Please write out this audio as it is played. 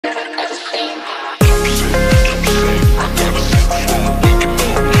Alright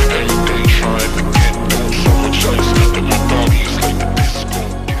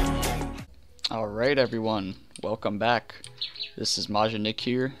everyone, welcome back. This is Nick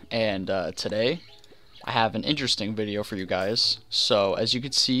here, and today I have an interesting video for you guys. So as you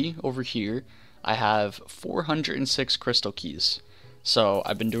can see over here, I have 406 crystal keys. So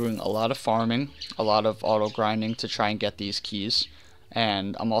I've been doing a lot of farming, a lot of auto grinding to try and get these keys,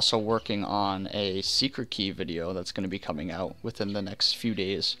 and I'm also working on a secret key video that's going to be coming out within the next few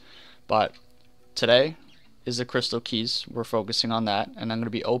days. But today is the crystal keys. We're focusing on that, and I'm going to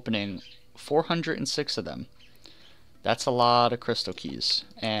be opening 406 of them. That's a lot of crystal keys.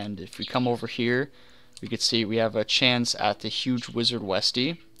 And if we come over here, we can see we have a chance at the huge wizard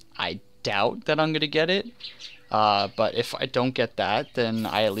Westie. I doubt that I'm gonna get it, but if I don't get that, then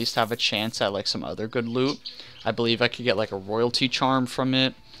I at least have a chance at like some other good loot. I believe I could get like a royalty charm from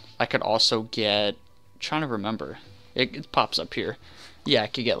it. I could also get, I'm trying to remember, it pops up here. Yeah, I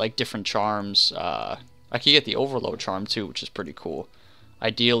could get like different charms. I could get the overload charm too, which is pretty cool.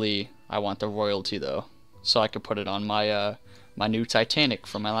 Ideally, I want the royalty though, so I could put it on my my new Titanic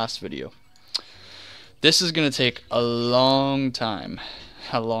from my last video. This is gonna take a long time,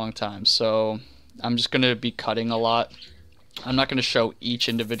 so I'm just gonna be cutting a lot. I'm not gonna show each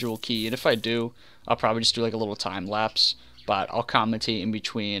individual key, and if I do, I'll probably just do like a little time lapse, but I'll commentate in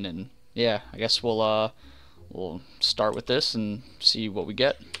between. And yeah, I guess we'll start with this and see what we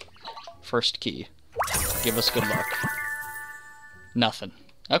get. First key, give us good luck. Nothing.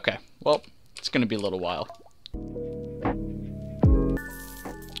 Okay, well, it's gonna be a little while.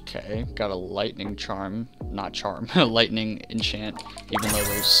 Okay, got a lightning charm, not charm, lightning enchant, even though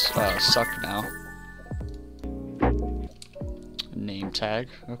those suck now. Name tag,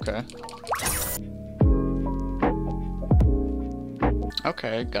 okay.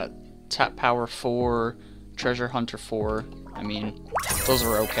 Okay, got tap power 4, treasure hunter 4. I mean, those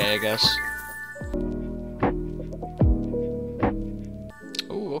are okay, I guess.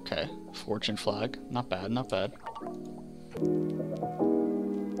 Okay, fortune flag, not bad, not bad.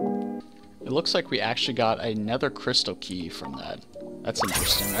 It looks like we actually got another crystal key from that. That's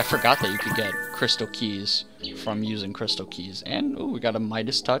interesting. I forgot that you could get crystal keys from using crystal keys. And ooh, we got a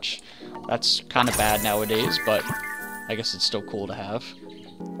Midas touch. That's kind of bad nowadays, but I guess it's still cool to have.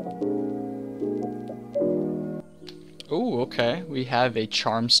 Ooh, okay, we have a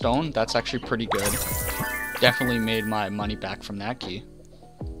charm stone. That's actually pretty good. Definitely made my money back from that key.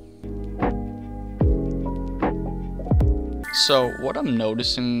 So what I'm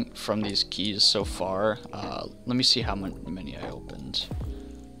noticing from these keys so far, let me see how many I opened.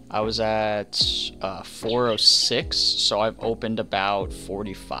 I was at 406, so I've opened about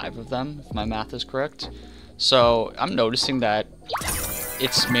 45 of them, if my math is correct. So I'm noticing that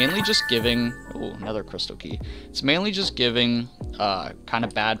it's mainly just giving, oh, another crystal key. It's mainly just giving kind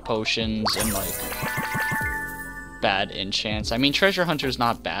of bad potions and like bad enchants. I mean, treasure hunter's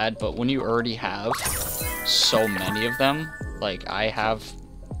not bad, but when you already have so many of them, like I have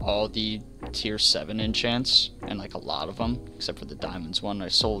all the tier 7 enchants and like a lot of them, except for the diamonds one. I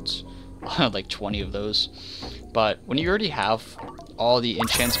sold like 20 of those. But when you already have all the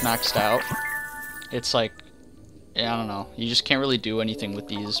enchants maxed out, it's like, yeah, I don't know, you just can't really do anything with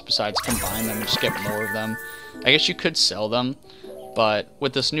these besides combine them and just get more of them. I guess you could sell them, but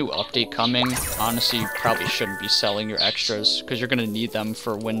with this new update coming, honestly, you probably shouldn't be selling your extras, because you're going to need them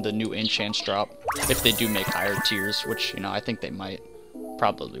for when the new enchants drop, if they do make higher tiers, which, you know, I think they might.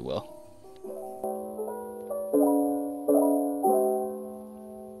 Probably will.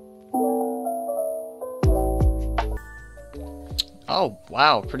 Oh,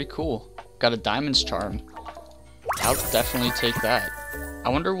 wow, pretty cool. Got a diamonds charm. I'll definitely take that. I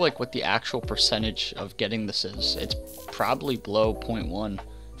wonder like what the actual percentage of getting this is. It's probably below 0.1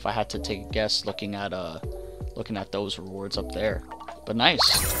 if I had to take a guess, looking at those rewards up there. But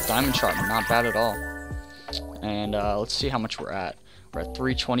nice. Diamond charm, not bad at all. And let's see how much we're at. We're at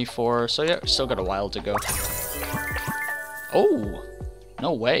 324, so yeah, still got a while to go. Oh,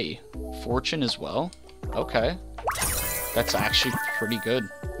 no way. Fortune as well. Okay. That's actually pretty good.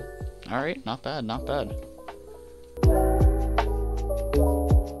 Alright, not bad, not bad.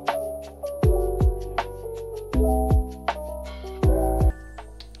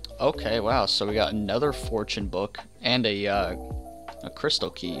 Okay, wow, so we got another fortune book and a crystal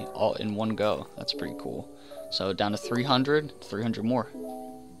key all in one go. That's pretty cool. So down to 300 more.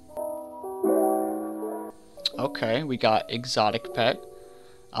 Okay, we got exotic pet.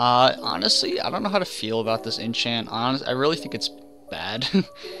 Honestly, I don't know how to feel about this enchant. I really think it's bad.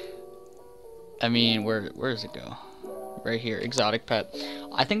 I mean, where does it go? right here, exotic pet.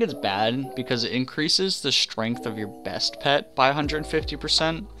 I think it's bad because it increases the strength of your best pet by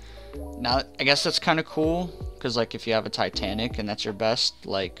 150%. Now, I guess that's kind of cool, because, like, if you have a Titanic and that's your best,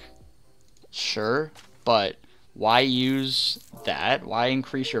 like, sure, but why use that? Why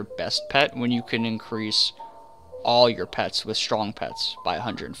increase your best pet when you can increase all your pets with strong pets by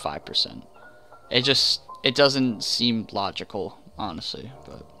 105%? It doesn't seem logical, honestly,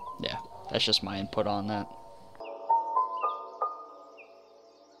 but yeah, that's just my input on that.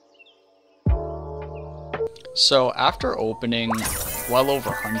 So after opening well over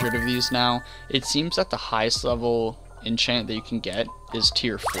 100 of these now, it seems that the highest level enchant that you can get is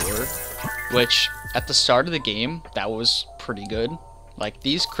tier 4, which at the start of the game, that was pretty good. Like,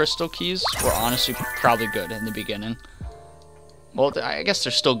 these crystal keys were honestly probably good in the beginning. Well, I guess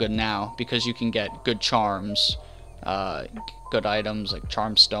they're still good now, because you can get good charms, good items like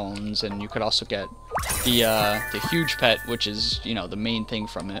charm stones, and you could also get the huge pet, which is, you know, the main thing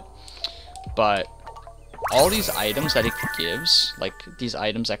from it. But all these items that it gives, like these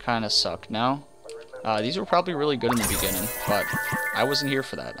items that kind of suck now, these were probably really good in the beginning, but I wasn't here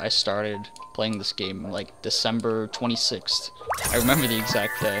for that. I started playing this game like December 26th. I remember the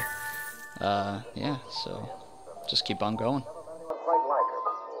exact day. Yeah, so just keep on going.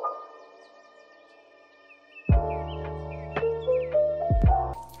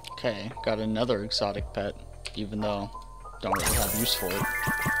 Okay, got another exotic pet, even though don't really have use for it.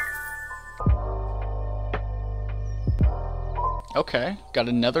 Okay, got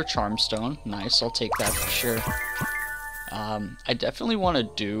another charm stone. Nice, I'll take that for sure. I definitely want to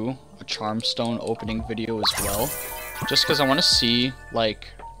do a charm stone opening video as well, just because I want to see like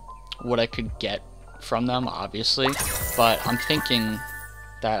what I could get from them, obviously. But I'm thinking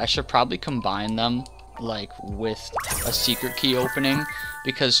that I should probably combine them like with a secret key opening,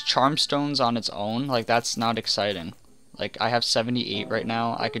 because charm stones on its own, like, that's not exciting. Like, I have 78 right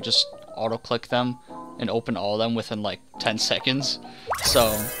now. I could just auto click them and open all of them within like 10 seconds.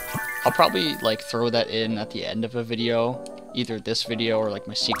 So I'll probably like throw that in at the end of a video, either this video or like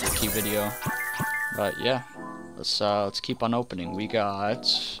my secret key video. But yeah, let's keep on opening. We got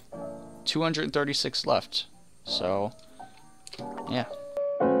 236 left, so yeah.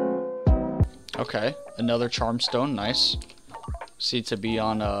 Okay, another charm stone. Nice. Seem to be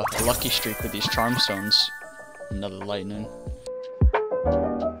on a lucky streak with these charm stones. Another lightning.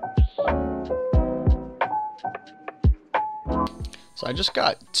 So I just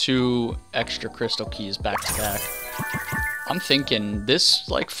got 2 extra crystal keys back to back. I'm thinking this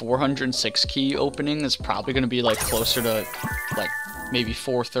like 406 key opening is probably going to be like closer to like maybe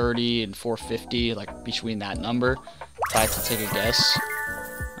 430 and 450, like between that number, if I had to take a guess.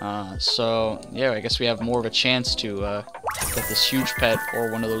 So yeah, I guess we have more of a chance to get this huge pet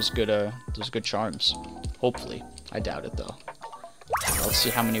or one of those good charms. Hopefully. I doubt it though. Let's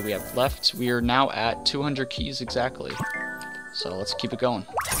see how many we have left. We are now at 200 keys exactly. So let's keep it going.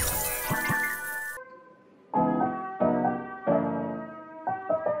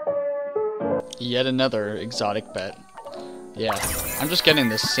 Yet another exotic pet. Yeah, I'm just getting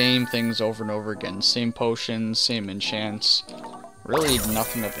the same things over and over again. Same potions, same enchants. Really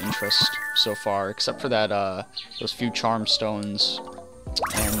nothing of interest so far, except for that those few charm stones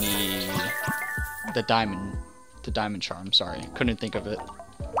and the diamond charm. Sorry, couldn't think of it.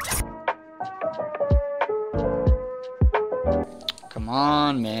 Come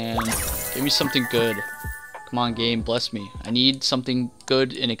on, man, give me something good. Come on, game, bless me. I need something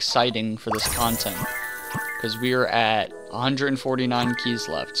good and exciting for this content, because we are at 149 keys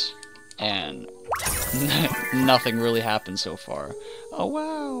left and nothing really happened so far. Oh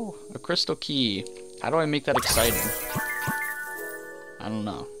wow, a crystal key. How do I make that exciting? I don't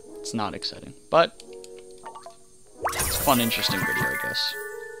know. It's not exciting, but it's a fun, interesting video, I guess.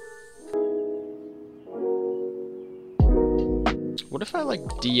 What if I like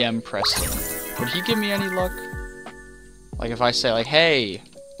DM Preston? Would he give me any luck? Like if I say like, hey,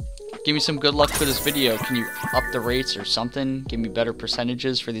 give me some good luck for this video, can you up the rates or something? Give me better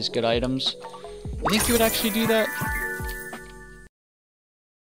percentages for these good items. You think he would actually do that?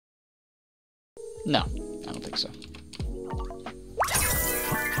 No, I don't think so.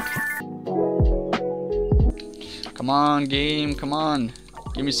 Come on, game, come on.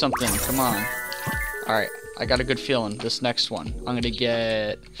 Give me something, come on. Alright, I got a good feeling. This next one, I'm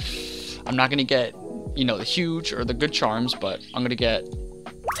not gonna get, you know, the huge or the good charms, but I'm gonna get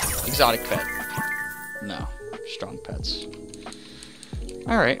exotic pet. No, strong pets.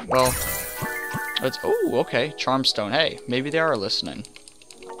 Alright, well, let's, oh, okay, charm stone. Hey, maybe they are listening.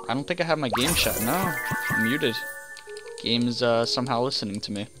 I don't think I have my game shut. No, I'm muted. Game is somehow listening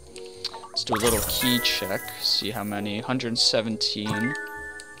to me. Let's do a little key check. See how many. 117.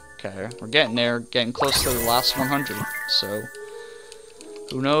 Okay, we're getting there. Getting close to the last 100. So,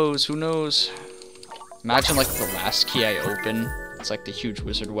 who knows? Who knows? Imagine like the last key I open, it's like the huge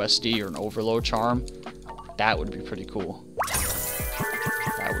wizard Westie or an overload charm. That would be pretty cool.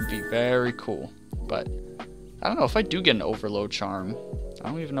 That would be very cool. But I don't know if I do get an overload charm. I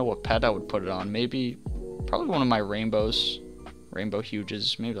don't even know what pet I would put it on. Maybe, probably one of my rainbows. Rainbow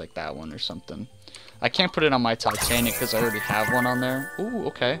huges. Maybe like that one or something. I can't put it on my Titanic because I already have one on there. Ooh,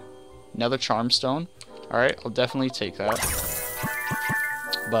 okay. Another charm stone. Alright, I'll definitely take that.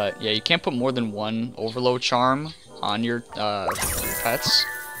 But yeah, you can't put more than one overload charm on your pets.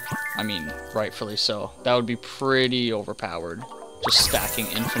 I mean, rightfully so. That would be pretty overpowered. Just stacking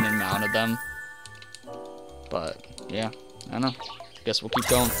infinite amount of them. But yeah, I don't know. Guess we'll keep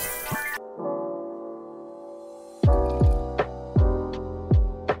going.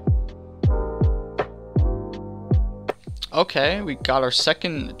 Okay, we got our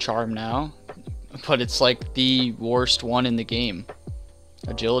second charm now. But it's like the worst one in the game.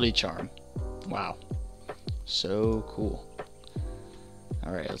 Agility charm. Wow. So cool.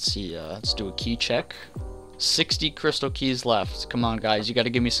 Alright, let's see. Let's do a key check. 60 crystal keys left. Come on, guys. You gotta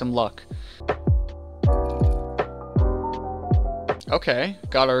give me some luck. Okay,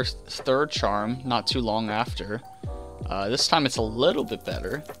 got our third charm not too long after. This time it's a little bit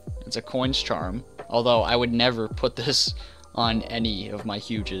better. It's a coins charm. Although I would never put this on any of my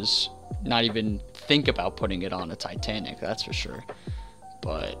huges. Not even think about putting it on a Titanic, that's for sure.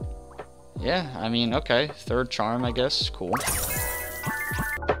 But yeah, I mean, okay. Third charm, I guess. Cool.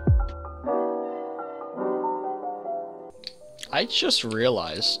 I just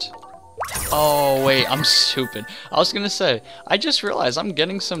realized. Oh, wait, I'm stupid. I was gonna say, I just realized I'm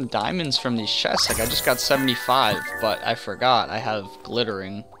getting some diamonds from these chests. Like, I just got 75, but I forgot I have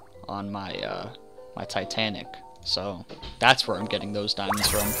glittering on my, my Titanic. So, that's where I'm getting those diamonds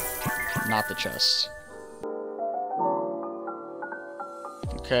from, not the chests.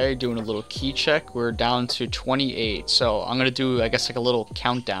 Okay, doing a little key check. We're down to 28. So, I'm gonna do, I guess, like a little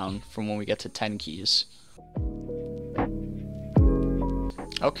countdown from when we get to 10 keys.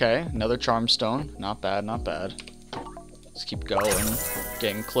 Okay, another charm stone. Not bad, not bad. Let's keep going.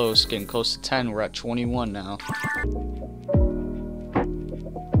 Getting close to 10. We're at 21 now.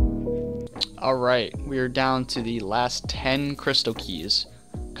 Alright, we are down to the last 10 crystal keys.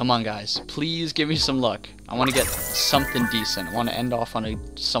 Come on, guys. Please give me some luck. I want to get something decent. I want to end off on a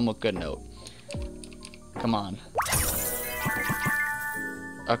somewhat good note. Come on.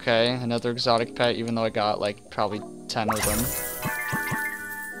 Okay, another exotic pet, even though I got, like, probably 10 of them.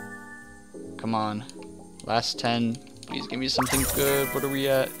 Come on. Last 10. Please give me something good. What are we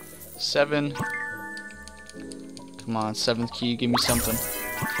at? 7. Come on, 7th key. Give me something.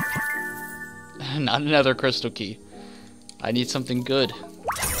 Not another crystal key. I need something good.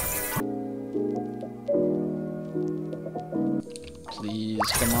 Please,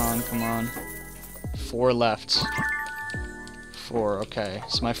 come on, come on. 4 left. 4, okay.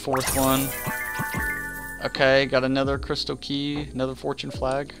 It's my 4th one. Okay, got another crystal key. Another fortune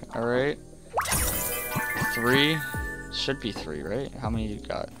flag. Alright. 3. Should be 3, right? How many you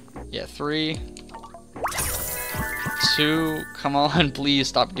got? Yeah, 3. 2. Come on, please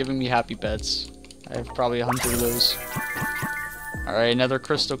stop giving me happy pets. I have probably 100 of those. Alright, another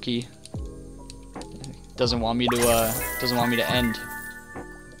crystal key. Doesn't want me to end.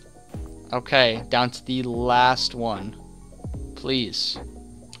 Okay, down to the last one. Please.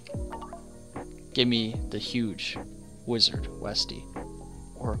 Give me the huge wizard Westie.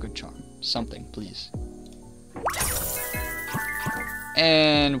 Or a good charm. Something, please.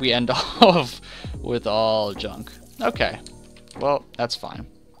 And we end off with all junk. Okay. Well, that's fine.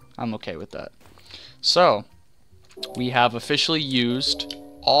 I'm okay with that. So, we have officially used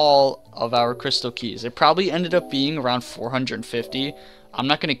all of our crystal keys. It probably ended up being around 450. I'm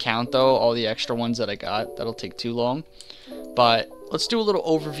not going to count, though, all the extra ones that I got. That'll take too long. But let's do a little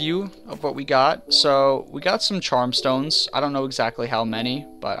overview of what we got. So, we got some charm stones. I don't know exactly how many,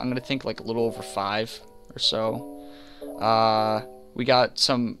 but I'm going to think like a little over 5 or so. We got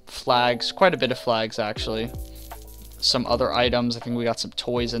some flags, quite a bit of flags, actually. Some other items. I think we got some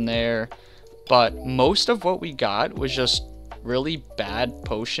toys in there. But most of what we got was just really bad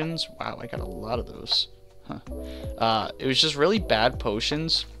potions. Wow, I got a lot of those. Huh. It was just really bad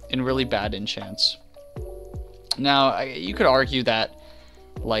potions and really bad enchants. Now, you could argue that,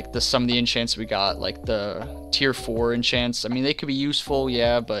 like, some of the enchants we got, like the tier 4 enchants, I mean, they could be useful,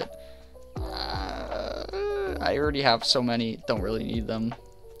 yeah, but I already have so many, don't really need them.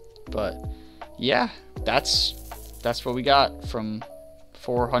 But yeah, that's what we got from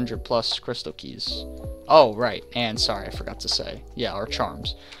 400 plus crystal keys. Oh, right, and sorry, I forgot to say. Yeah, our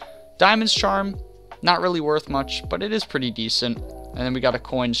charms. Diamond's charm, not really worth much, but it is pretty decent. And then we got a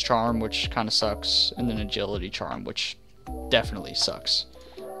coins charm, which kind of sucks, and then agility charm, which definitely sucks.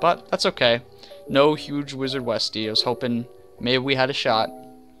 But that's okay. No huge wizard Westie. I was hoping maybe we had a shot,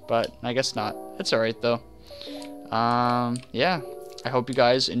 but I guess not. It's alright though. Yeah, I hope you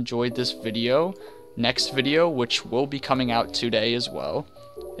guys enjoyed this video. Next video, which will be coming out today as well,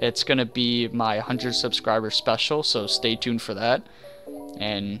 it's gonna be my 100 subscriber special, so stay tuned for that.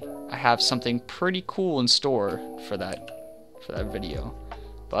 And I have something pretty cool in store for that video.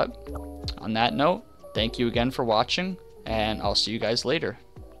 But on that note, thank you again for watching, and I'll see you guys later.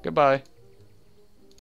 Goodbye.